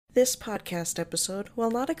This podcast episode,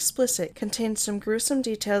 while not explicit, contains some gruesome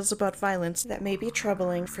details about violence that may be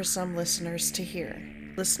troubling for some listeners to hear.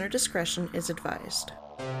 Listener discretion is advised.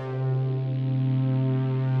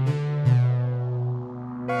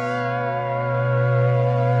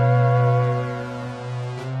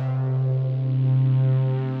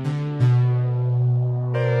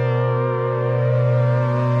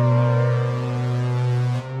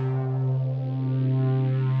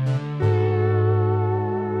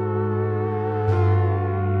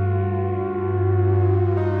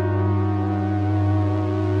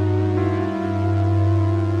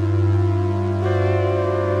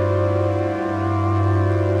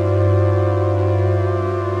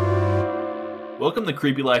 Welcome to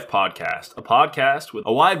Creepy Life Podcast, a podcast with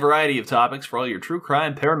a wide variety of topics for all your true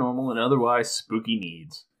crime, paranormal, and otherwise spooky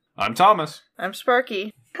needs. I'm Thomas. I'm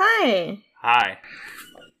Sparky. Hi. Hi.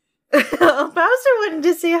 Bowser wanted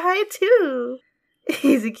to say hi too.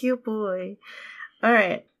 He's a cute boy.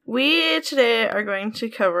 Alright. We today are going to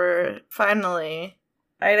cover, finally,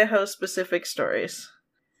 Idaho-specific stories.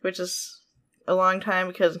 Which is a long time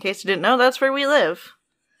because, in case you didn't know, that's where we live.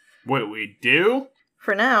 What we do?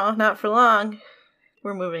 For now, not for long.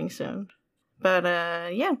 We're moving soon. But,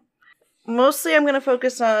 yeah. Mostly I'm going to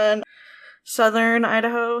focus on southern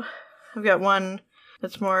Idaho. I've got one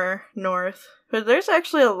that's more north. But there's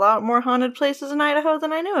actually a lot more haunted places in Idaho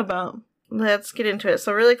than I knew about. Let's get into it.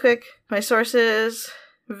 So really quick, my sources: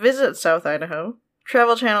 Visit South Idaho,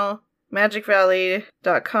 Travel Channel,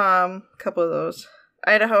 MagicValley.com, a couple of those,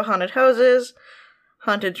 Idaho Haunted Houses,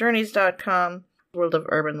 HauntedJourneys.com, World of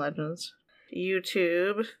Urban Legends,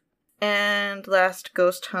 YouTube, and last,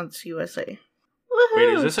 Ghost Hunts USA. Woohoo!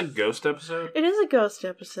 Wait, is this a ghost episode? It is a ghost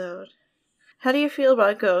episode. How do you feel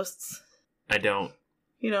about ghosts? I don't.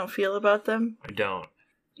 You don't feel about them? I don't.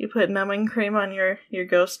 You put numbing cream on your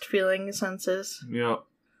ghost feeling senses? Yep.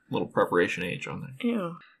 Little preparation H on there.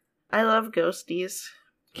 Ew. I love ghosties.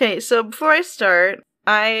 Okay, so before I start,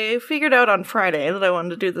 I figured out on Friday that I wanted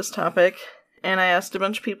to do this topic, and I asked a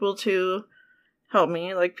bunch of people to help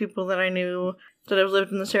me, like people that I knew that have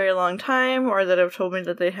lived in this area a long time, or that have told me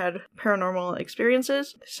that they had paranormal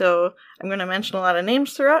experiences. So I'm going to mention a lot of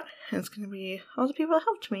names throughout, and it's going to be all the people that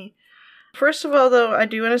helped me. First of all, though, I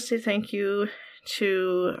do want to say thank you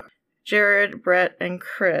to Jared, Brett, and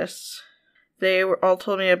Chris. They all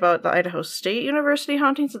told me about the Idaho State University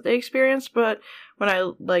hauntings that they experienced, but when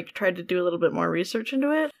I tried to do a little bit more research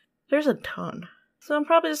into it, there's a ton. So I'm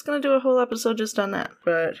probably just going to do a whole episode just on that.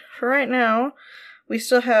 But for right now, we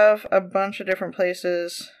still have a bunch of different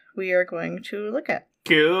places we are going to look at.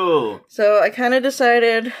 Cool. So I kind of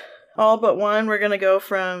decided, all but one, we're going to go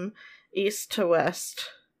from east to west.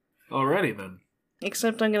 Alrighty then.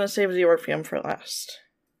 Except I'm going to save the Orpheum for last.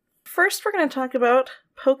 First, we're going to talk about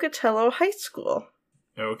Pocatello High School.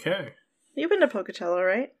 Okay. You've been to Pocatello,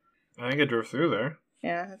 right? I think I drove through there.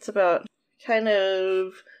 Yeah, it's about kind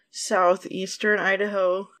of southeastern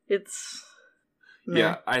Idaho. It's...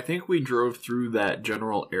 Yeah, I think we drove through that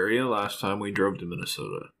general area last time we drove to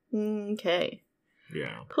Minnesota. Okay.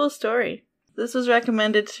 Yeah. Cool story. This was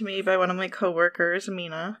recommended to me by one of my coworkers,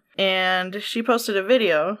 Mina, and she posted a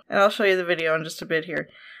video, and I'll show you the video in just a bit here.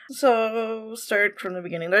 So, we'll start from the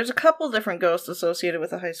beginning. There's a couple different ghosts associated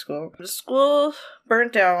with the high school. The school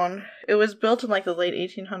burnt down. It was built in the late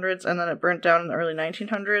 1800s, and then it burnt down in the early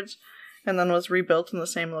 1900s, and then was rebuilt in the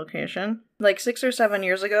same location. 6 or 7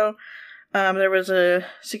 years ago, there was a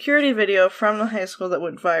security video from the high school that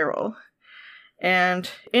went viral. And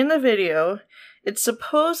in the video, it's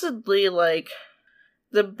supposedly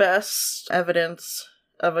the best evidence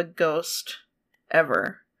of a ghost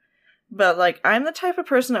ever. But I'm the type of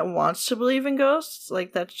person that wants to believe in ghosts.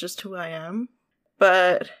 That's just who I am.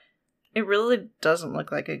 But it really doesn't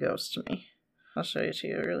look like a ghost to me. I'll show it to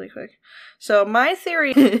you really quick. So my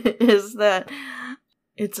theory is that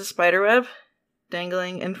it's a spiderweb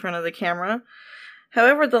dangling in front of the camera.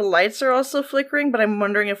 However, the lights are also flickering, but I'm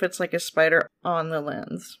wondering if it's a spider on the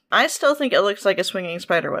lens. I still think it looks like a swinging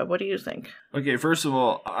spiderweb. What do you think? Okay, first of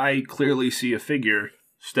all, I clearly see a figure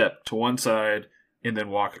step to one side and then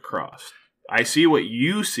walk across. I see what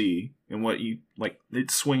you see and what you,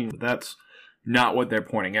 it's swinging. That's not what they're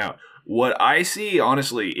pointing out. What I see,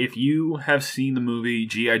 honestly, if you have seen the movie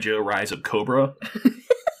G.I. Joe Rise of Cobra...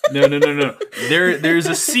 No. There's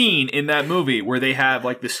a scene in that movie where they have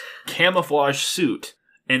this camouflage suit,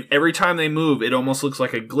 and every time they move, it almost looks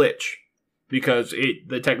like a glitch because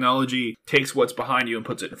the technology takes what's behind you and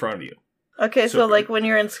puts it in front of you. Okay, so when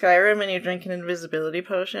you're in Skyrim and you drink an invisibility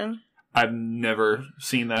potion? I've never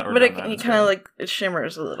seen that or but done that. But it kind of it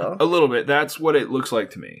shimmers a little. A little bit. That's what it looks like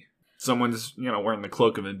to me. Someone's, wearing the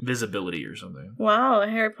cloak of invisibility or something. Wow, a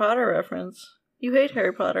Harry Potter reference. You hate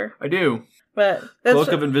Harry Potter. I do. But that's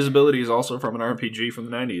Cloak of Invisibility is also from an RPG from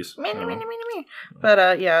the 90s.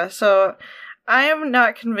 But, yeah, so I am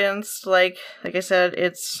not convinced. Like I said,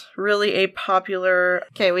 it's really a popular...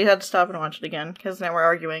 Okay, we had to stop and watch it again, because now we're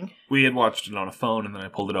arguing. We had watched it on a phone, and then I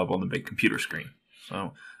pulled it up on the big computer screen.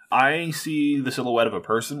 So, I see the silhouette of a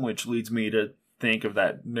person, which leads me to think of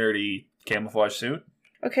that nerdy camouflage suit.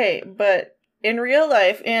 Okay, but in real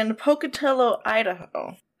life, in Pocatello,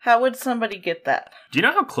 Idaho, how would somebody get that? Do you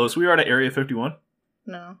know how close we are to Area 51?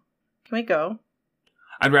 No. Can we go?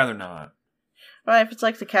 I'd rather not. Well, if it's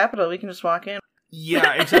like the Capitol, we can just walk in.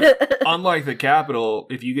 Yeah, except unlike the Capitol,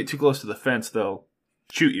 if you get too close to the fence, they'll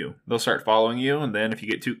shoot you. They'll start following you, and then if you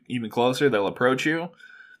get even closer, they'll approach you.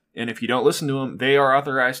 And if you don't listen to them, they are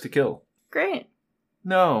authorized to kill. Great.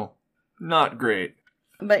 No, not great.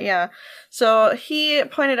 But yeah, so he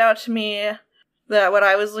pointed out to me that what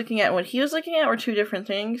I was looking at and what he was looking at were two different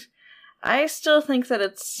things. I still think that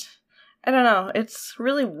I don't know, it's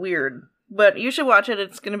really weird. But you should watch it,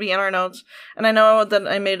 it's going to be in our notes. And I know that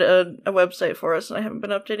I made a website for us and I haven't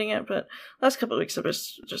been updating it, but last couple of weeks have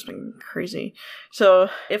just been crazy. So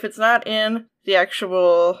if it's not in the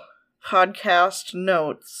actual podcast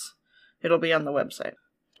notes, it'll be on the website.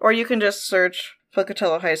 Or you can just search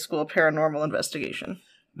Pocatello High School Paranormal Investigation.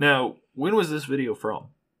 Now, when was this video from?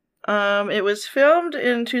 It was filmed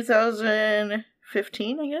in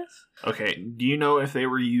 2015, I guess. Okay, do you know if they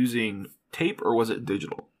were using tape or was it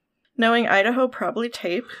digital? Knowing Idaho, probably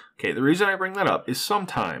tape. Okay, the reason I bring that up is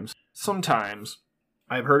sometimes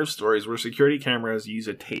I've heard of stories where security cameras use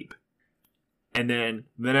a tape. And then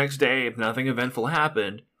the next day, if nothing eventful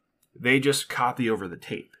happened, they just copy over the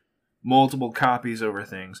tape. Multiple copies over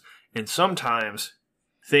things. And sometimes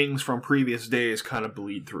things from previous days kind of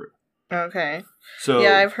bleed through. Okay. So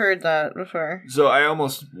yeah, I've heard that before. So I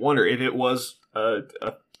almost wonder if it was a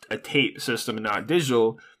tape system and not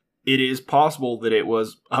digital. It is possible that it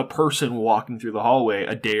was a person walking through the hallway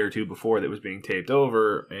a day or two before that was being taped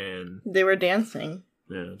over, and they were dancing.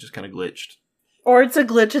 Yeah, just kind of glitched. Or it's a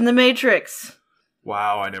glitch in the Matrix.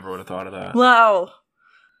 Wow, I never would have thought of that. Wow.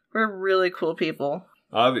 We're really cool people.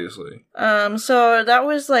 Obviously. So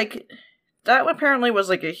that apparently was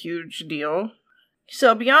like a huge deal.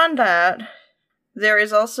 So beyond that, there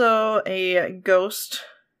is also a ghost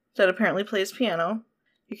that apparently plays piano.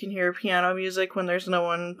 You can hear piano music when there's no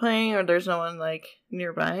one playing or there's no one,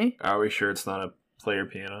 nearby. Are we sure it's not a player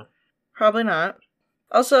piano? Probably not.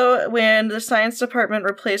 Also, when the science department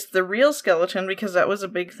replaced the real skeleton, because that was a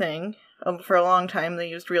big thing, for a long time they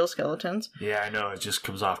used real skeletons. Yeah, I know. It just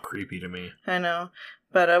comes off creepy to me. I know.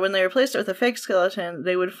 But when they replaced it with a fake skeleton,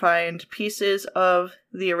 they would find pieces of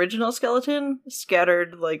the original skeleton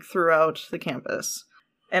scattered, throughout the campus.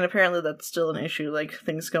 And apparently that's still an issue.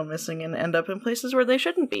 Things go missing and end up in places where they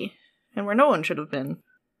shouldn't be. And where no one should have been.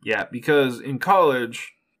 Yeah, because in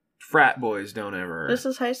college, frat boys don't ever... This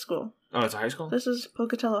is high school. Oh, it's a high school? This is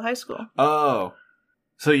Pocatello High School. Oh.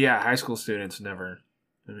 So yeah, high school students never...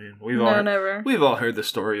 I mean, never. We've all heard the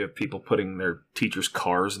story of people putting their teachers'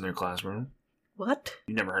 cars in their classroom. What?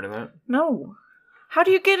 You never heard of that? No. How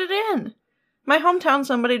do you get it in? My hometown,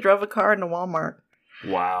 somebody drove a car into Walmart.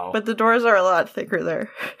 Wow. But the doors are a lot thicker there.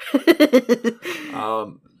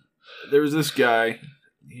 There was this guy,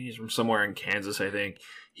 he's from somewhere in Kansas, I think.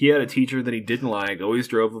 He had a teacher that he didn't like, always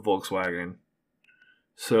drove a Volkswagen.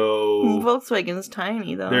 So... Volkswagen's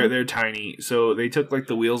tiny, though. They're tiny. So they took,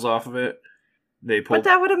 the wheels off of it. But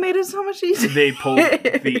that would have made it so much easier. They pulled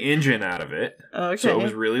the engine out of it. Okay. So it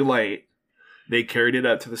was really light. They carried it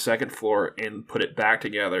up to the second floor and put it back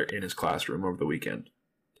together in his classroom over the weekend.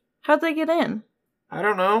 How'd they get in? I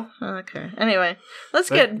don't know. Okay. Anyway, let's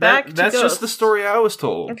get back to That's ghosts. just the story I was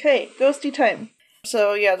told. Okay, ghosty time.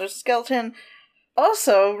 So, yeah, there's a skeleton.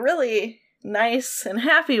 Also, really nice and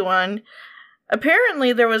happy one.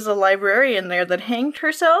 Apparently, there was a librarian there that hanged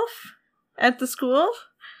herself at the school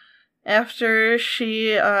after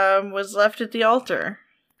she was left at the altar.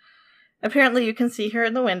 Apparently, you can see her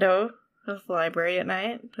in the window of the library at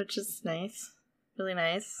night, which is nice. Really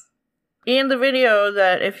nice. In the video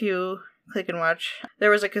that if you click and watch, there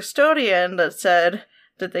was a custodian that said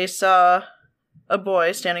that they saw a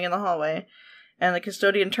boy standing in the hallway, and the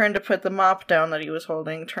custodian turned to put the mop down that he was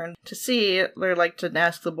holding, turned to see, or to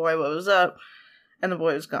ask the boy what was up, and the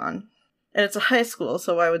boy was gone. And it's a high school,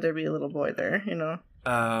 so why would there be a little boy there, you know?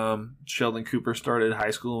 Sheldon Cooper started high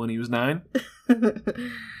school when he was 9.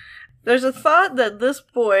 There's a thought that this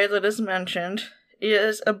boy that is mentioned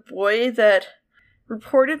is a boy that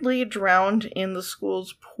reportedly drowned in the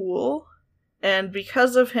school's pool, and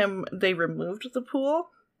because of him, they removed the pool.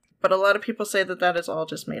 But a lot of people say that that is all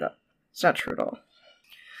just made up. It's not true at all.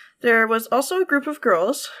 There was also a group of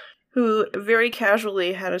girls who very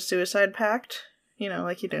casually had a suicide pact. You know,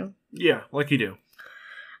 like you do. Yeah, like you do.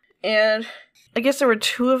 And I guess there were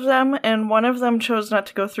 2 of them, and one of them chose not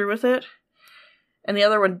to go through with it. And the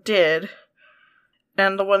other one did.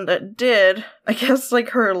 And the one that did, I guess, like,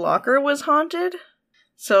 her locker was haunted.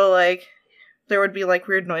 So, like, there would be, like,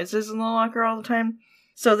 weird noises in the locker all the time.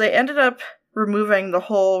 So they ended up removing the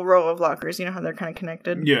whole row of lockers. You know how they're kind of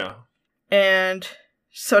connected? Yeah. And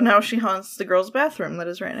so now she haunts the girls' bathroom that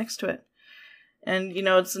is right next to it. And, you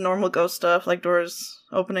know, it's the normal ghost stuff, like doors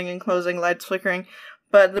opening and closing, lights flickering.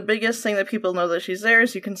 But the biggest thing that people know that she's there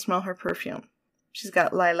is you can smell her perfume. She's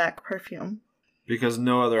got lilac perfume. Because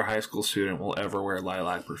no other high school student will ever wear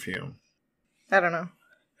lilac perfume. I don't know.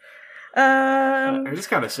 I just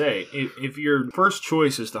gotta say, if your first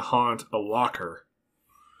choice is to haunt a locker,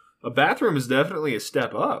 a bathroom is definitely a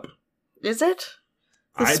step up. Is it?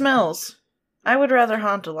 The smells. I would rather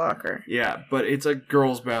haunt a locker. Yeah, but it's a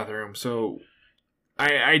girl's bathroom, so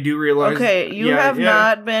I do realize... Okay, you have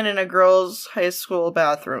not been in a girl's high school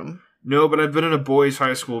bathroom. No, but I've been in a boys'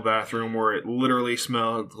 high school bathroom where it literally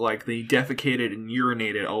smelled like they defecated and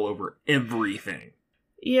urinated all over everything.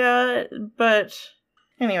 Yeah, but...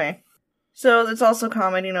 Anyway. So, it's also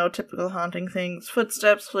common, you know, typical haunting things.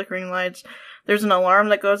 Footsteps, flickering lights. There's an alarm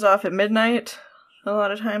that goes off at midnight a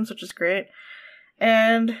lot of times, which is great.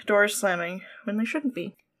 And doors slamming when they shouldn't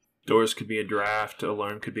be. Doors could be a draft,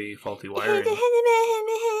 alarm could be faulty wiring.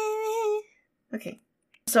 Okay.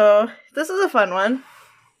 So, this is a fun one.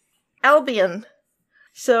 Albion.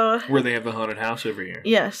 So, where they have the haunted house every year.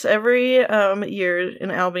 Yes, every year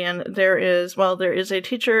in Albion there is a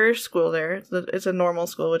teacher school there. It's a normal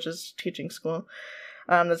school, which is teaching school,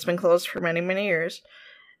 that's been closed for many, many years.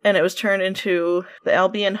 And it was turned into the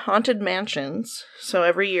Albion Haunted Mansions. So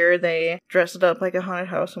every year they dress it up like a haunted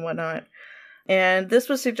house and whatnot. And this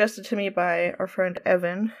was suggested to me by our friend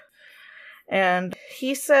Evan. And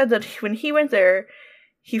he said that when he went there,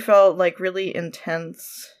 he felt like really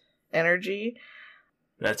intense energy.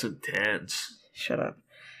 That's intense. Shut up.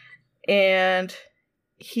 And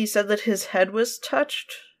he said that his head was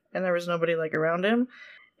touched and there was nobody like around him.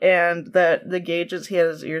 And that the gauges, he had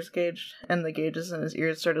his ears gauged, and the gauges in his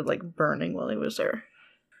ears started like burning while he was there.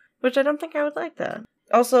 Which I don't think I would like that.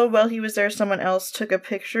 Also, while he was there, someone else took a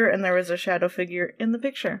picture and there was a shadow figure in the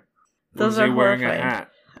picture. Those are wearing a hat?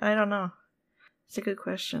 I don't know. It's a good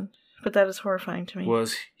question. But that is horrifying to me.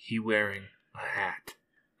 Was he wearing a hat?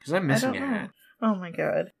 Because I'm missing a hat. Oh my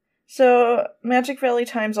god. So, Magic Valley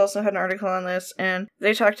Times also had an article on this, and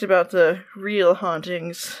they talked about the real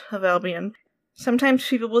hauntings of Albion. Sometimes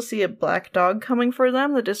people will see a black dog coming for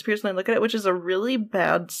them that disappears when they look at it, which is a really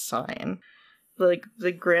bad sign. Like,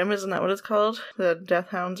 the Grim, isn't that what it's called? The Death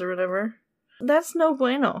Hounds or whatever. That's no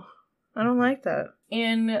bueno. I don't like that.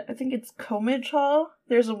 In, I think it's Comidge Hall,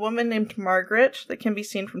 there's a woman named Margaret that can be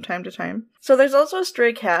seen from time to time. So there's also a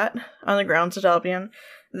stray cat on the grounds at Albion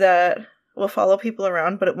that will follow people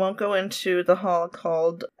around, but it won't go into the hall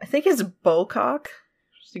called, I think it's Bocock.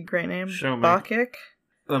 It's a great name. Show me. Bocock.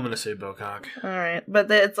 I'm gonna say Bocock. Alright, but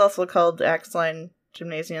it's also called Axeline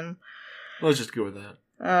Gymnasium. Let's just go with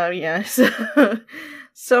that. Yeah. So,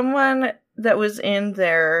 someone that was in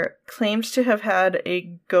there claimed to have had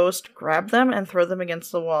a ghost grab them and throw them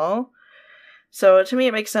against the wall. So, to me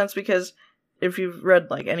it makes sense because if you've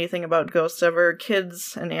read, like, anything about ghosts ever,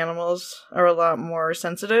 kids and animals are a lot more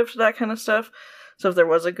sensitive to that kind of stuff. So if there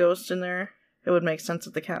was a ghost in there, it would make sense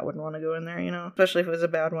that the cat wouldn't want to go in there, you know? Especially if it was a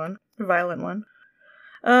bad one. A violent one.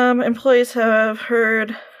 Employees have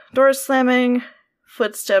heard doors slamming,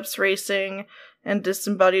 footsteps racing, and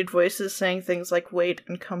disembodied voices saying things like, wait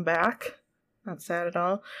and come back. Not sad at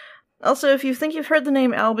all. Also, if you think you've heard the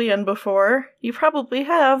name Albion before, you probably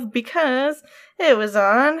have, because it was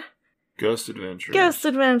on Ghost Adventures. Ghost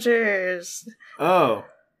Adventures! Oh,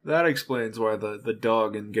 that explains why the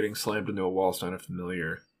dog and getting slammed into a wall sounded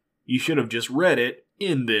familiar. You should have just read it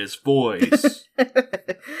in this voice.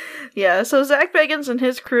 Yeah, so Zach Bagans and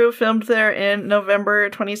his crew filmed there in November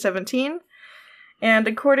 2017. And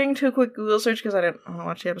according to a quick Google search, because I didn't want to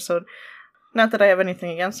watch the episode, not that I have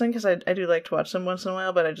anything against them, because I do like to watch them once in a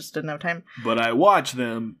while, but I just didn't have time. But I watch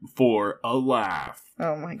them for a laugh.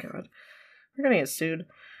 Oh my god. We're gonna get sued.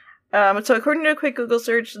 So according to a quick Google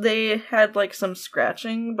search, they had, like, some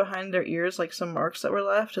scratching behind their ears, like some marks that were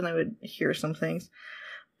left, and they would hear some things.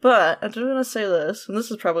 But, I'm just gonna say this, and this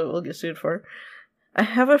is probably what we'll get sued for. I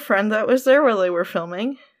have a friend that was there while they were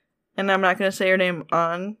filming, and I'm not gonna say her name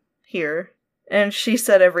on here, and she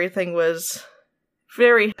said everything was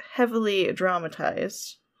very heavily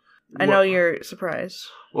dramatized. I know you're surprised.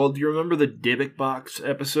 Well, do you remember the Dybbuk box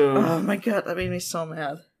episode? Oh my god, that made me so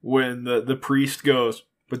mad. When the priest goes,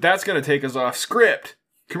 but that's going to take us off script.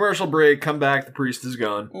 Commercial break, come back, the priest is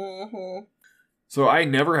gone. Mm-hmm. So I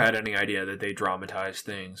never had any idea that they dramatized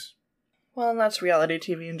things. Well, and that's reality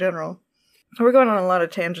TV in general. We're going on a lot of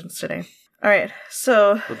tangents today. Alright,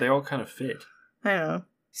 so... But they all kind of fit. I know.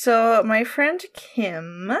 So, my friend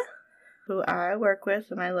Kim, who I work with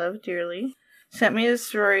and I love dearly, sent me a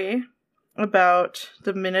story about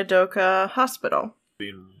the Minidoka Hospital.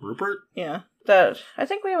 Being Rupert? Yeah. That, I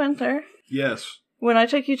think we went there. Yes. When I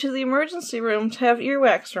took you to the emergency room to have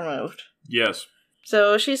earwax removed. Yes.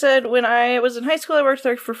 So she said, when I was in high school, I worked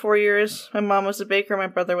there for 4 years. My mom was a baker, my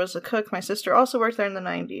brother was a cook, my sister also worked there in the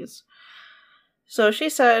 90s. So she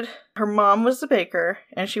said her mom was the baker,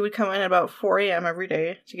 and she would come in at about 4 a.m. every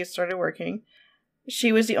day to get started working.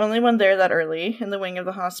 She was the only one there that early in the wing of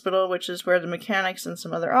the hospital, which is where the mechanics and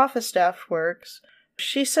some other office staff works.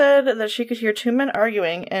 She said that she could hear two men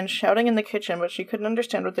arguing and shouting in the kitchen, but she couldn't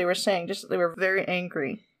understand what they were saying, just that they were very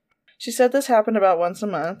angry. She said this happened about once a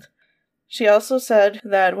month. She also said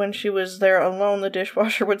that when she was there alone, the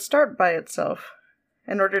dishwasher would start by itself.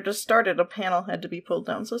 In order to start it, a panel had to be pulled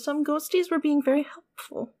down, so some ghosties were being very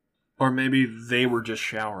helpful. Or maybe they were just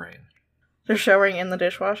showering. They're showering in the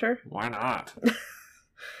dishwasher? Why not?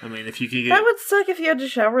 I mean, if you could get... That would suck if you had to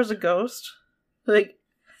shower as a ghost. Like,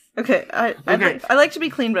 okay, I like to be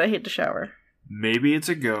clean, but I hate to shower. Maybe it's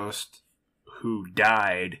a ghost who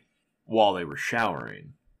died while they were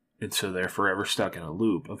showering, and so they're forever stuck in a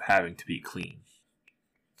loop of having to be clean.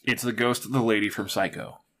 It's the ghost of the lady from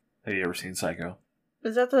Psycho. Have you ever seen Psycho?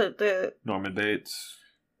 Is that the Norman Bates,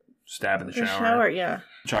 stab in the shower? shower. The shower, yeah.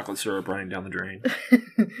 Chocolate syrup running down the drain.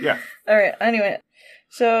 Yeah. Alright, anyway.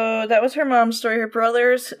 So, that was her mom's story. Her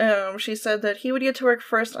brother's, she said that he would get to work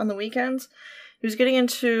first on the weekends. He was getting in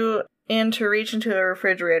to reach into a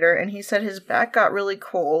refrigerator, and he said his back got really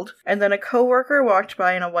cold, and then a coworker walked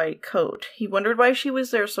by in a white coat. He wondered why she was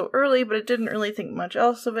there so early, but didn't really think much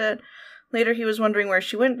else of it. Later, he was wondering where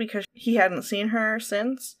she went because he hadn't seen her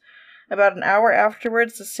since. About an hour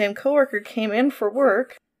afterwards, the same coworker came in for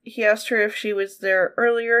work. He asked her if she was there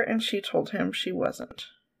earlier, and she told him she wasn't.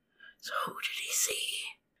 So who did he see?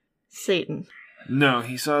 Satan. No,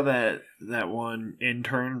 he saw that one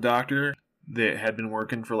intern doctor that had been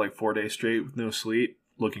working for like 4 days straight with no sleep,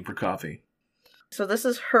 looking for coffee. So this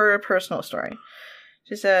is her personal story.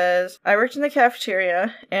 She says, I worked in the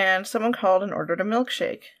cafeteria, and someone called and ordered a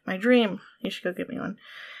milkshake. My dream. You should go get me one.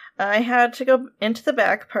 I had to go into the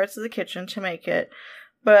back parts of the kitchen to make it,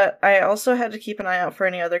 but I also had to keep an eye out for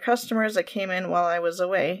any other customers that came in while I was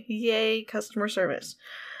away. Yay, customer service.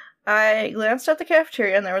 I glanced at the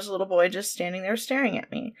cafeteria, and there was a little boy just standing there staring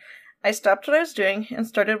at me. I stopped what I was doing and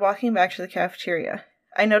started walking back to the cafeteria.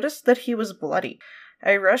 I noticed that he was bloody.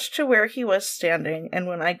 I rushed to where he was standing, and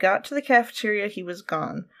when I got to the cafeteria, he was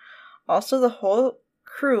gone. Also, the whole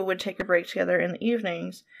crew would take a break together in the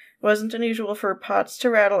evenings. It wasn't unusual for pots to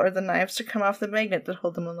rattle or the knives to come off the magnet that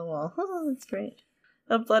hold them on the wall. Oh, that's great.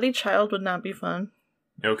 A bloody child would not be fun.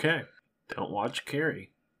 Okay. Don't watch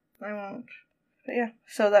Carrie. I won't. But yeah,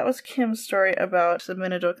 so that was Kim's story about the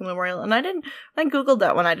Minidoka Memorial, and I googled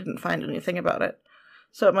that one, I didn't find anything about it.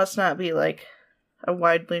 So it must not be, like, a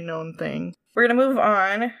widely known thing. We're gonna move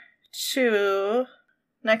on to...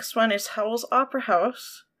 Next one is Howell's Opera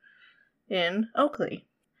House in Oakley.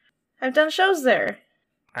 I've done shows there.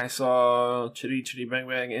 I saw Chitty Chitty Bang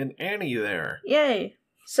Bang and Annie there. Yay!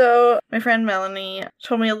 So, my friend Melanie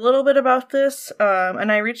told me a little bit about this,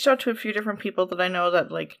 and I reached out to a few different people that I know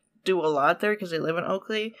that, like, do a lot there because they live in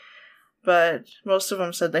Oakley, but most of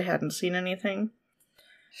them said they hadn't seen anything.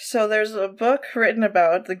 So there's a book written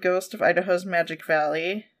about the ghost of Idaho's Magic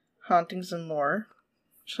Valley, Hauntings and Lore.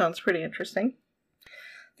 Sounds pretty interesting.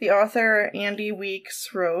 The author, Andy Weeks,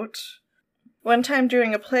 wrote, one time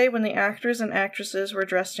during a play when the actors and actresses were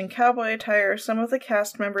dressed in cowboy attire, some of the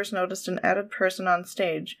cast members noticed an added person on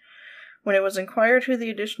stage. When it was inquired who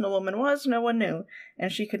the additional woman was, no one knew,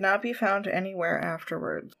 and she could not be found anywhere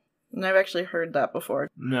afterwards. And I've actually heard that before.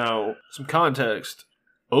 Now, some context.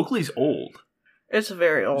 Oakley's old. It's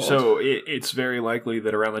very old. So it's very likely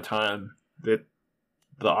that around the time that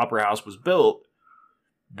the Opera House was built,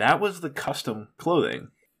 that was the custom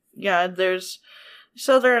clothing. Yeah, there's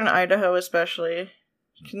southern Idaho especially.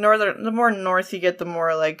 The more north you get, the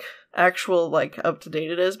more, like, actual, like,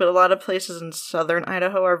 up-to-date it is. But a lot of places in southern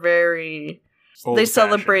Idaho are very... They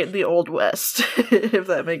celebrate the Old West, if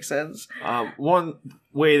that makes sense. One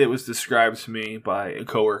way that was described to me by a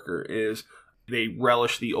coworker is they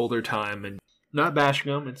relish the older time and not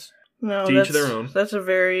bashing them. It's to each their own. That's a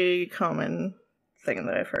very common thing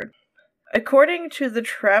that I've heard. According to the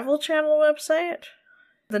Travel Channel website,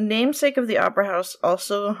 the namesake of the Opera House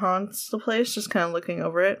also haunts the place, just kind of looking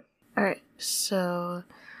over it. Alright, so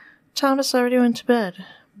Thomas already went to bed,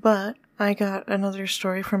 but I got another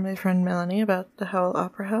story from my friend Melanie about the Howell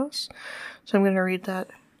Opera House, so I'm going to read that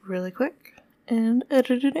really quick and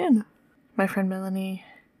edit it in. My friend Melanie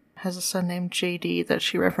has a son named JD that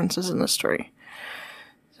she references in the story.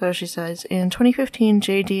 So she says, in 2015,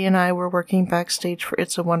 JD and I were working backstage for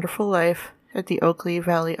It's a Wonderful Life at the Oakley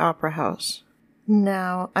Valley Opera House.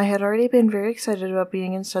 Now, I had already been very excited about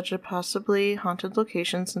being in such a possibly haunted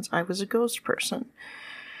location since I was a ghost person.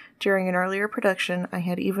 During an earlier production, I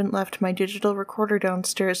had even left my digital recorder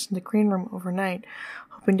downstairs in the green room overnight,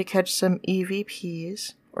 hoping to catch some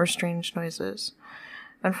EVPs, or strange noises.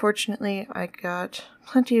 Unfortunately, I got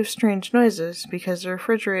plenty of strange noises because the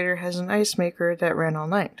refrigerator has an ice maker that ran all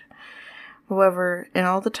night. However, in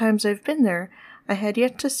all the times I've been there, I had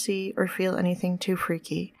yet to see or feel anything too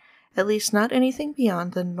freaky, at least not anything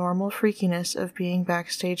beyond the normal freakiness of being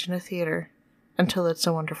backstage in a theater, until It's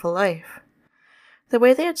a Wonderful Life. The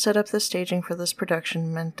way they had set up the staging for this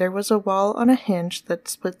production meant there was a wall on a hinge that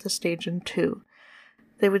split the stage in two.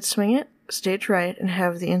 They would swing it stage right and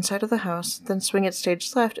have the inside of the house, then swing it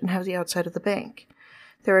stage left and have the outside of the bank.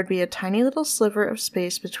 There would be a tiny little sliver of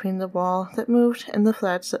space between the wall that moved and the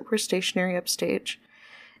flats that were stationary upstage.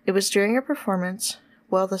 It was during a performance,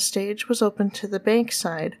 while the stage was open to the bank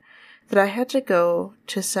side, that I had to go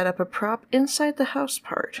to set up a prop inside the house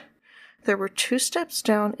part. There were 2 steps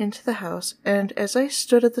down into the house, and as I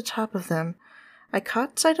stood at the top of them, I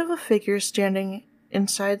caught sight of a figure standing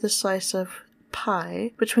inside the slice of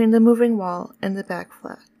pie between the moving wall and the back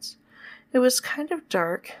flats. It was kind of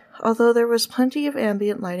dark, although there was plenty of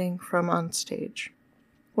ambient lighting from on stage.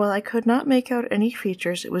 While I could not make out any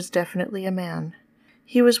features, it was definitely a man.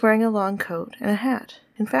 He was wearing a long coat and a hat.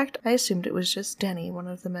 In fact, I assumed it was just Denny, one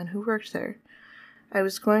of the men who worked there. I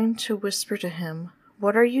was going to whisper to him,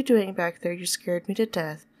 "What are you doing back there? You scared me to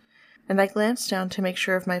death." And I glanced down to make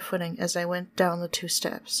sure of my footing as I went down the 2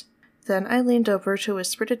 steps. Then I leaned over to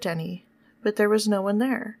whisper to Denny, but there was no one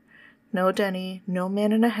there. No Denny, no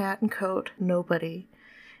man in a hat and coat, nobody.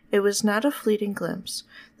 It was not a fleeting glimpse.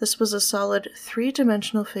 This was a solid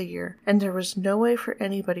 3-dimensional figure, and there was no way for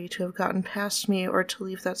anybody to have gotten past me or to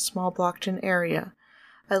leave that small blocked-in area.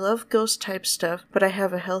 I love ghost-type stuff, but I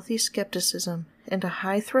have a healthy skepticism and a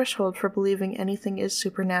high threshold for believing anything is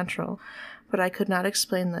supernatural, but I could not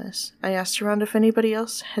explain this. I asked around if anybody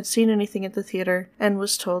else had seen anything at the theater, and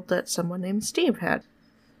was told that someone named Steve had.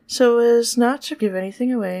 So as not to give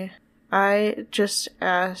anything away, I just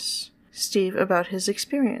asked Steve about his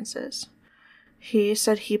experiences. He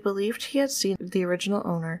said he believed he had seen the original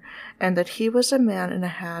owner, and that he was a man in a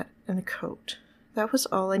hat and a coat. That was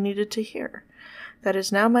all I needed to hear. That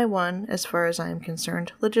is now my one, as far as I am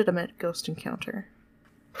concerned, legitimate ghost encounter.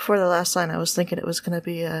 Before the last line, I was thinking it was going to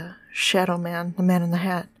be a shadow man, the man in the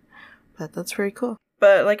hat. But that's very cool.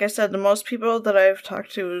 But like I said, the most people that I've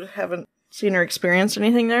talked to haven't seen or experienced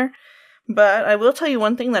anything there. But I will tell you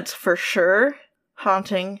one thing that's for sure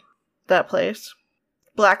haunting that place.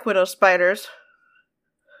 Black widow spiders.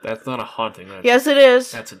 That's not a haunting. Yes, it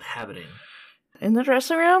is. That's inhabiting. In the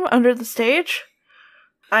dressing room, under the stage,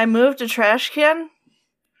 I moved a trash can,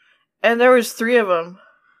 and there was 3 of them.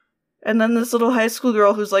 And then this little high school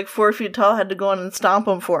girl who's like 4 feet tall had to go in and stomp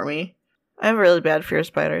them for me. I have a really bad fear of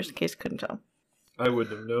spiders, in case you couldn't tell. I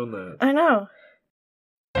wouldn't have known that. I know.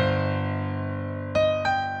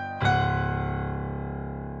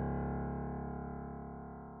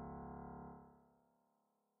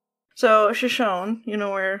 So, Shoshone, you know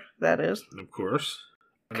where that is? Of course.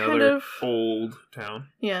 Kind Another of old town.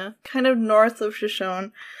 Yeah, kind of north of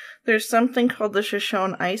Shoshone. There's something called the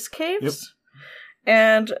Shoshone Ice Caves. Yep.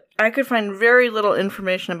 And I could find very little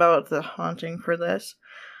information about the haunting for this.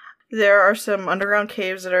 There are some underground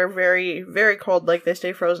caves that are very, very cold, like they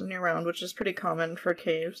stay frozen year-round, which is pretty common for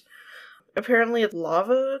caves. Apparently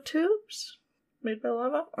lava tubes? Made by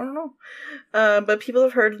lava? I don't know. But people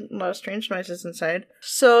have heard a lot of strange noises inside.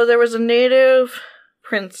 So there was a native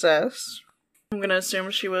princess. I'm going to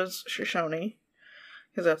assume she was Shoshone,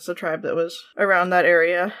 because that's the tribe that was around that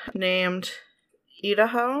area, named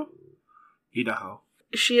Idaho. Idaho.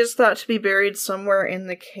 She is thought to be buried somewhere in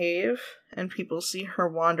the cave, and people see her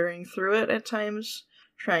wandering through it at times,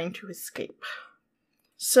 trying to escape.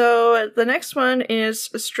 So the next one is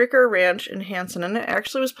Stricker Ranch in Hanson, and I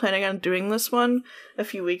actually was planning on doing this one a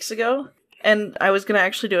few weeks ago, and I was going to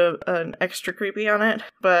actually do an extra creepy on it,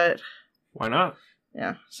 but... Why not?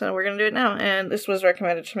 Yeah, so we're going to do it now, and this was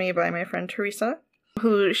recommended to me by my friend Teresa.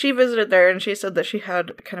 who she visited there, and she said that she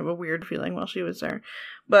had kind of a weird feeling while she was there.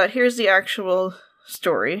 But here's the actual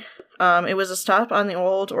story. It was a stop on the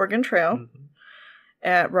old Oregon Trail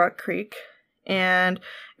at Rock Creek, and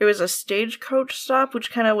it was a stagecoach stop,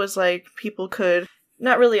 which kind of was like people could,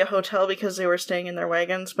 not really a hotel because they were staying in their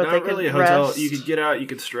wagons, but not they really could a hotel. rest. You could get out, you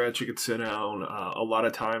could stretch, you could sit down. A lot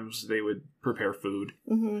of times they would prepare food,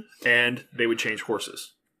 and they would change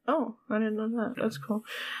horses. Oh, I didn't know that. That's cool.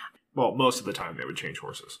 Well, most of the time they would change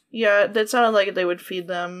horses. Yeah, that sounded like they would feed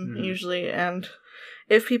them usually, and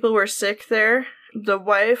if people were sick there, the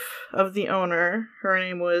wife of the owner, her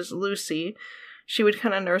name was Lucy, she would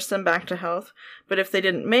kind of nurse them back to health. But if they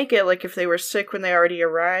didn't make it, like if they were sick when they already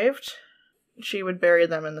arrived, she would bury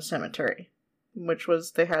them in the cemetery, which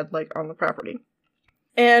was they had like on the property.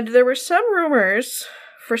 And there were some rumors,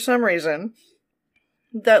 for some reason,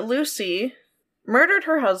 that Lucy murdered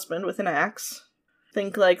her husband with an axe.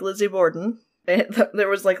 Think like Lizzie Borden. There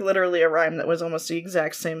was like literally a rhyme that was almost the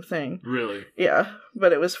exact same thing. Really? Yeah,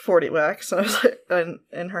 but it was 40 wax, so I was like,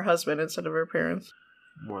 and her husband instead of her parents.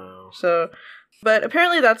 Wow. So, but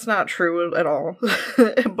apparently that's not true at all.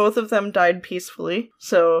 Both of them died peacefully,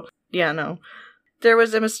 so yeah, no. There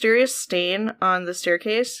was a mysterious stain on the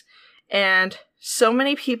staircase, and so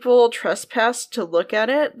many people trespassed to look at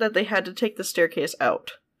it that they had to take the staircase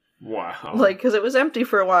out. Wow. Like, because it was empty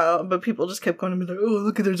for a while, but people just kept going to be like, oh,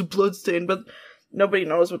 look, there's a blood stain, but nobody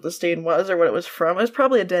knows what the stain was or what it was from. It was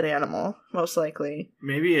probably a dead animal, most likely.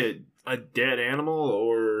 Maybe a dead animal,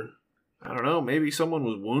 or, I don't know, maybe someone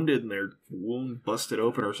was wounded and their wound busted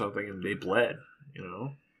open or something and they bled, you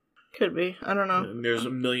know? Could be. I don't know. And there's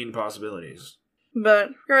a million possibilities. But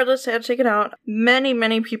regardless, they had to take it out. Many,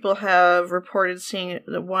 many people have reported seeing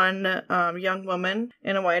the one young woman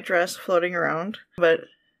in a white dress floating around, but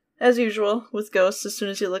as usual, with ghosts, as soon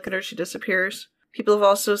as you look at her, she disappears. People have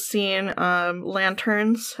also seen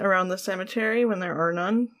lanterns around the cemetery when there are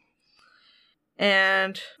none.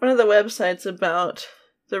 And one of the websites about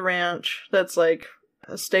the ranch, that's like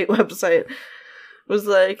a state website, was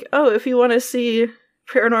like, oh, if you want to see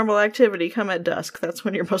paranormal activity, come at dusk. That's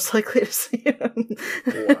when you're most likely to see them.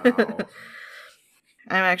 Wow.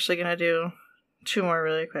 I'm actually going to do 2 more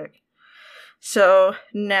really quick. So,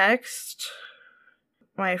 next,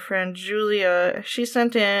 my friend Julia, she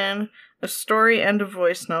sent in a story and a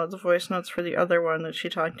voice note. The voice note's for the other one that she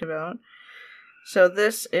talked about. So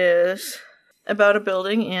this is about a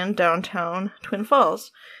building in downtown Twin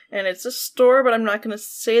Falls. And it's a store, but I'm not going to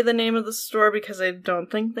say the name of the store because I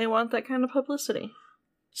don't think they want that kind of publicity.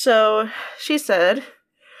 So, she said,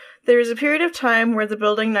 there was a period of time where the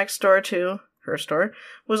building next door to her store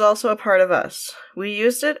was also a part of us. We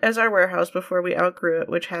used it as our warehouse before we outgrew it,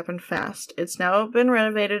 which happened fast. It's now been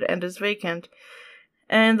renovated and is vacant.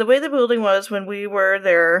 And the way the building was when we were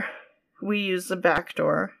there, we used the back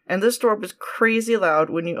door. And this door was crazy loud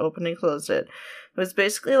when you opened and closed it. It was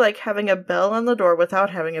basically like having a bell on the door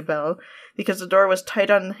without having a bell, because the door was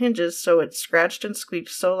tight on the hinges, so it scratched and squeaked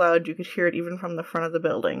so loud you could hear it even from the front of the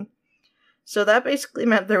building. So that basically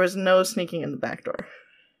meant there was no sneaking in the back door.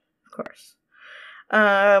 Of course.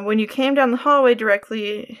 When you came down the hallway,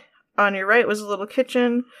 directly on your right was a little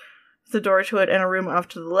kitchen. The door to it and a room off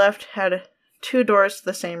to the left had 2 doors to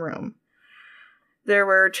the same room. There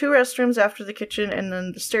were 2 restrooms after the kitchen, and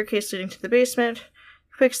then the staircase leading to the basement.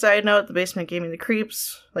 Quick side note, the basement gave me the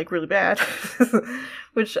creeps, like really bad.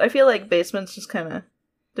 Which I feel like basements just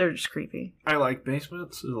they're just creepy. I like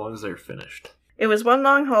basements as long as they're finished. It was one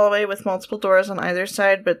long hallway with multiple doors on either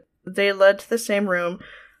side, but they led to the same room.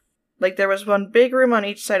 Like, there was one big room on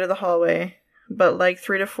each side of the hallway, but like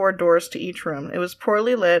 3 to 4 doors to each room. It was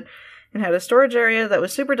poorly lit and had a storage area that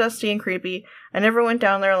was super dusty and creepy. I never went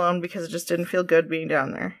down there alone because it just didn't feel good being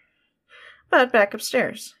down there. But back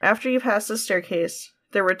upstairs. After you passed the staircase,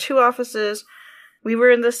 there were 2 offices. We were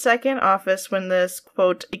in the second office when this,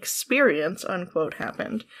 quote, experience, unquote,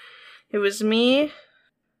 happened. It was me.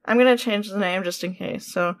 I'm going to change the name just in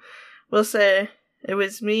case. So we'll say it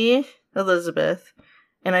was me, Elizabeth,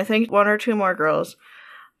 and I think 1 or 2 more girls.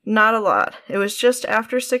 Not a lot. It was just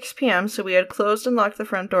after 6 p.m., so we had closed and locked the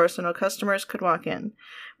front door so no customers could walk in.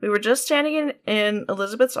 We were just standing in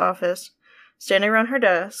Elizabeth's office, standing around her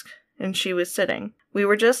desk, and she was sitting. We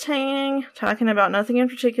were just hanging, talking about nothing in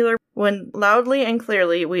particular, when loudly and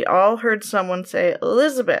clearly we all heard someone say,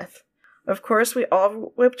 "Elizabeth!" Of course, we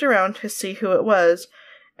all whipped around to see who it was,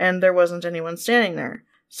 and there wasn't anyone standing there.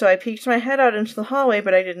 So I peeked my head out into the hallway,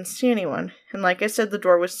 but I didn't see anyone. And like I said, the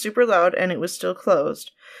door was super loud, and it was still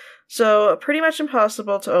closed. So, pretty much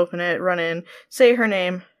impossible to open it, run in, say her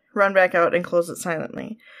name, run back out, and close it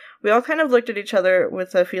silently. We all kind of looked at each other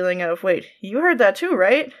with a feeling of, wait, you heard that too,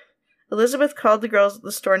 right? Elizabeth called the girls at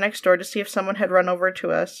the store next door to see if someone had run over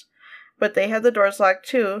to us, but they had the doors locked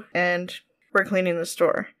too, and were cleaning the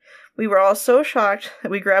store. We were all so shocked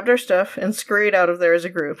that we grabbed our stuff and scurried out of there as a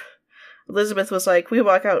group. Elizabeth was like, "We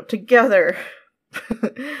walk out together."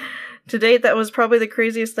 To date, that was probably the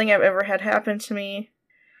craziest thing I've ever had happen to me.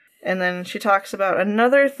 And then she talks about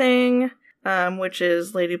another thing, which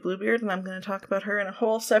is Lady Bluebeard, and I'm going to talk about her in a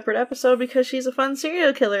whole separate episode because she's a fun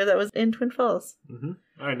serial killer that was in Twin Falls. Mm-hmm.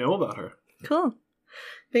 I know about her. Cool.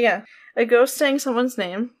 But yeah, a ghost saying someone's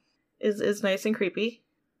name is nice and creepy.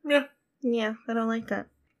 Yeah. Yeah, I don't like that.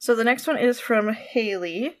 So the next one is from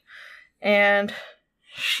Haley, and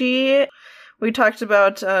we talked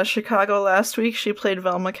about Chicago last week. She played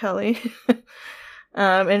Velma Kelly.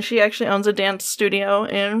 And she actually owns a dance studio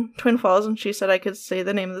in Twin Falls, and she said I could say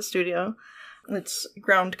the name of the studio. It's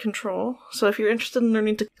Ground Control. So if you're interested in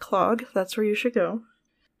learning to clog, that's where you should go.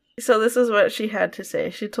 So this is what she had to say.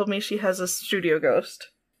 She told me she has a studio ghost.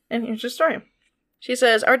 And here's her story. She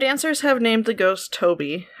says, "Our dancers have named the ghost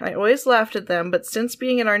Toby. I always laughed at them, but since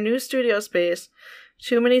being in our new studio space,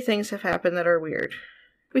 too many things have happened that are weird.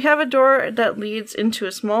 We have a door that leads into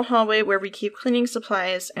a small hallway where we keep cleaning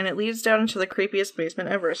supplies, and it leads down into the creepiest basement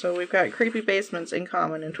ever, so we've got creepy basements in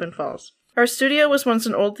common in Twin Falls. Our studio was once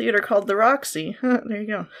an old theater called the Roxy." There you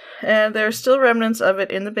go. "And there are still remnants of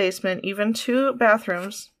it in the basement, even 2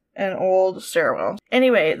 bathrooms, an old stairwell.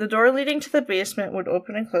 Anyway, the door leading to the basement would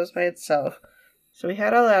open and close by itself, so we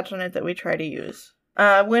had a latch on it that we try to use.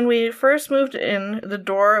 When we first moved in, the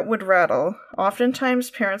door would rattle. Oftentimes,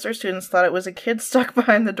 parents or students thought it was a kid stuck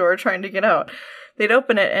behind the door trying to get out. They'd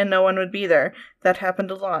open it and no one would be there. That happened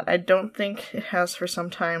a lot. I don't think it has for some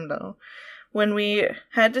time, though. When we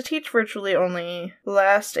had to teach virtually only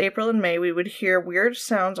last April and May, we would hear weird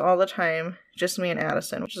sounds all the time. Just me and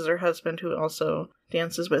Addison, which is her husband, who also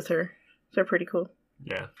dances with her. They're pretty cool.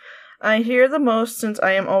 Yeah. I hear the most since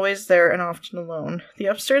I am always there and often alone. The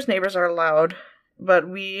upstairs neighbors are loud, but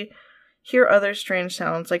we hear other strange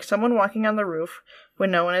sounds, like someone walking on the roof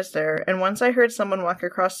when no one is there, and once I heard someone walk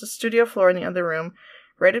across the studio floor in the other room,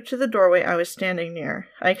 right up to the doorway I was standing near.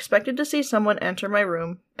 I expected to see someone enter my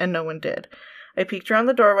room, and no one did. I peeked around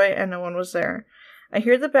the doorway, and no one was there. I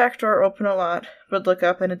hear the back door open a lot, but look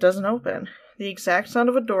up and it doesn't open. The exact sound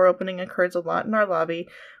of a door opening occurs a lot in our lobby,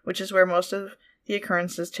 which is where most of the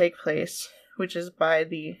occurrences take place, which is by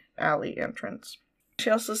the alley entrance." She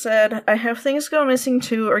also said, "I have things go missing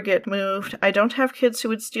too or get moved. I don't have kids who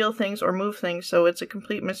would steal things or move things, so it's a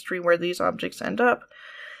complete mystery where these objects end up.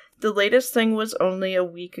 The latest thing was only a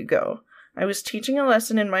week ago. I was teaching a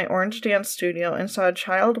lesson in my orange dance studio and saw a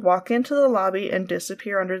child walk into the lobby and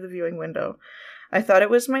disappear under the viewing window. I thought it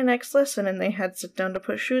was my next lesson and they had sit down to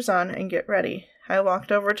put shoes on and get ready. I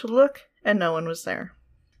walked over to look and no one was there."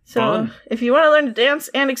 So, Fun. if you want to learn to dance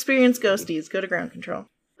and experience ghosties, go to Ground Control.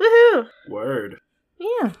 Woohoo! Word.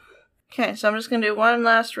 Yeah. Okay, so I'm just going to do one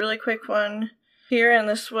last really quick one here, and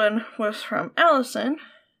this one was from Allison.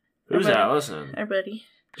 Who's Allison? Our buddy.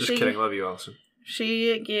 Just kidding. Love you, Allison.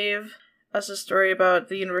 She gave us a story about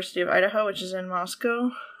the University of Idaho, which is in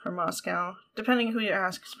Moscow, or Moscow, depending who you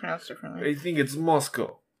ask, it's pronounced differently. I think it's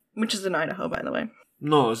Moscow. Which is in Idaho, by the way.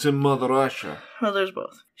 No, it's in Mother Russia. Well, there's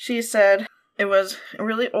both. She said it was a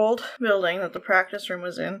really old building that the practice room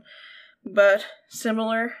was in, but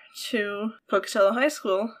similar to Pocatello High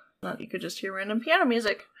School, you could just hear random piano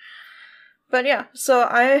music. But yeah, so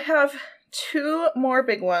I have 2 more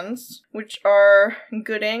big ones, which are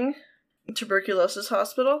Gooding Tuberculosis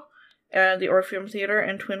Hospital and the Orpheum Theater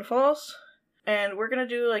in Twin Falls. And we're gonna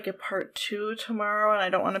do like a part 2 tomorrow, and I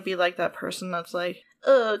don't want to be like that person that's like,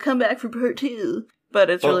 "Oh, come back for part 2. But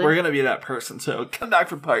it's really... we're gonna be that person, so come back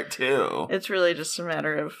for part 2. It's really just a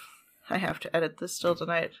matter of I have to edit this still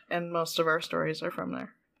tonight, and most of our stories are from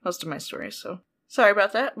there. Most of my stories, so sorry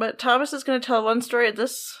about that. But Thomas is going to tell one story at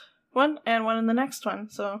this one and one in the next one,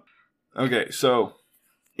 so... Okay, so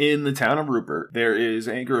in the town of Rupert, there is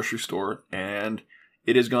a grocery store, and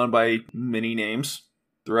it has gone by many names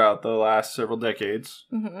throughout the last several decades.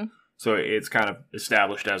 Mm-hmm. So it's kind of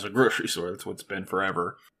established as a grocery store. That's what it's been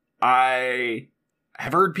forever. I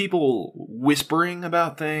have heard people whispering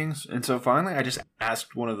about things, and so finally I just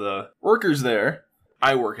asked one of the workers there.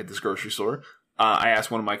 I work at this grocery store. I asked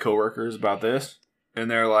one of my coworkers about this, and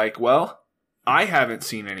they're like, "Well, I haven't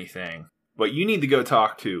seen anything, but you need to go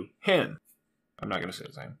talk to him." I'm not going to say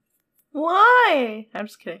his name. Why? I'm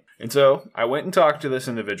just kidding. And so I went and talked to this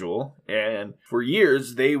individual, and for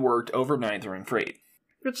years they worked overnight during freight.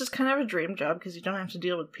 Which is kind of a dream job because you don't have to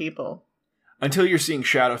deal with people. Until you're seeing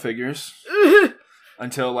shadow figures.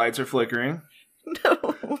 Until lights are flickering.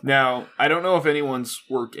 No. Now, I don't know if anyone's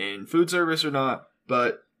worked in food service or not,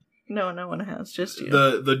 but No, no one has. Just you.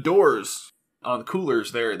 The doors on the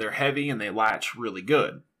coolers, they're heavy and they latch really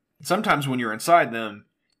good. Sometimes when you're inside them,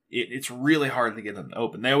 it's really hard to get them to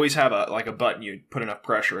open. They always have a button. You put enough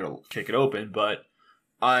pressure, it'll kick it open. But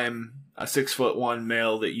I'm a 6'1"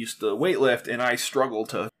 male that used to weightlift, and I struggle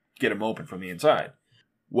to get them open from the inside.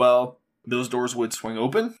 Well, those doors would swing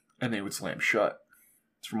open and they would slam shut.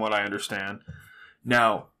 That's from what I understand.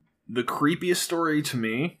 Now, the creepiest story to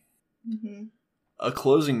me, a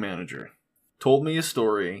closing manager told me a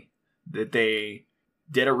story that they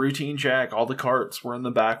did a routine check. All the carts were in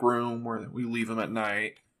the back room where we leave them at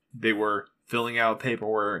night. They were filling out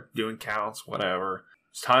paperwork, doing counts, whatever.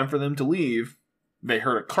 It's time for them to leave. They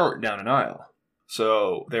heard a cart down an aisle.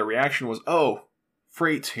 So their reaction was, oh,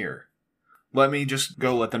 freight's here. Let me just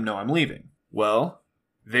go let them know I'm leaving. Well,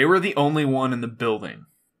 they were the only one in the building.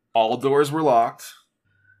 All doors were locked.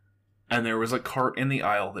 And there was a cart in the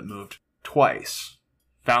aisle that moved twice.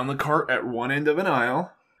 Found the cart at one end of an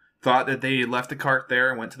aisle. Thought that they had left the cart there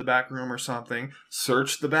and went to the back room or something.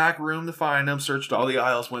 Searched the back room to find them. Searched all the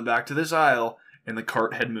aisles. Went back to this aisle. And the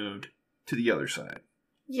cart had moved to the other side.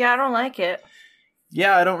 Yeah, I don't like it.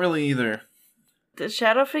 Yeah, I don't really either. The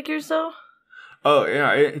shadow figures, though? Oh,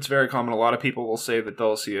 yeah, it's very common. A lot of people will say that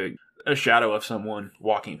they'll see a shadow of someone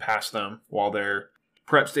walking past them while they're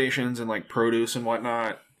prep stations and like produce and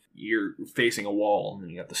whatnot. You're facing a wall and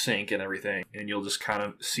you got the sink and everything, and you'll just kind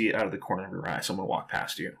of see it out of the corner of your eye. Someone walk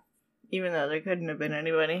past you. Even though there couldn't have been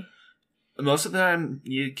anybody. Most of the time,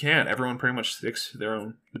 you can't. Everyone pretty much sticks to their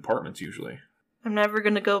own departments usually. I'm never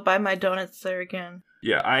going to go buy my donuts there again.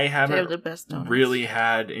 Yeah, I haven't They have the best donuts. really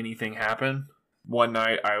had anything happen. One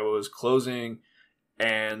night I was closing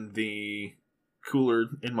and the cooler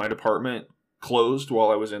in my department closed while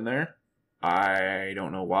I was in there. I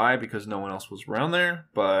don't know why, because no one else was around there,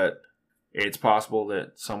 but it's possible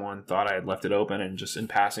that someone thought I had left it open and just in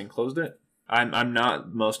passing closed it. I'm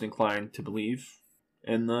not most inclined to believe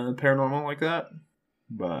in the paranormal like that,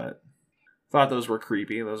 but thought those were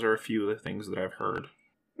creepy. Those are a few of the things that I've heard.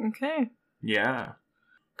 Okay. Yeah.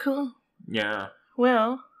 Cool. Yeah.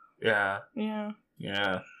 Well. Yeah. Yeah.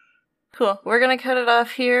 Yeah. Cool. We're going to cut it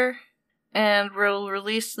off here, and we'll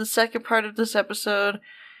release the second part of this episode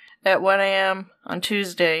at 1 a.m. on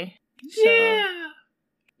Tuesday. So, Yeah.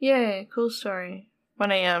 Yay. Cool story.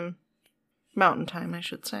 1 a.m. Mountain Time, I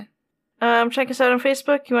should say. Check us out on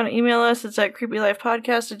Facebook. You want to email us? It's at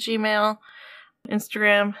creepylifepodcast@gmail.com.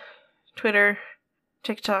 Instagram, Twitter,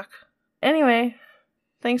 TikTok. Anyway,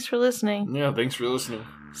 thanks for listening. Yeah, thanks for listening.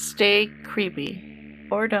 Stay creepy.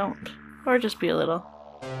 Or don't. Or just be a little.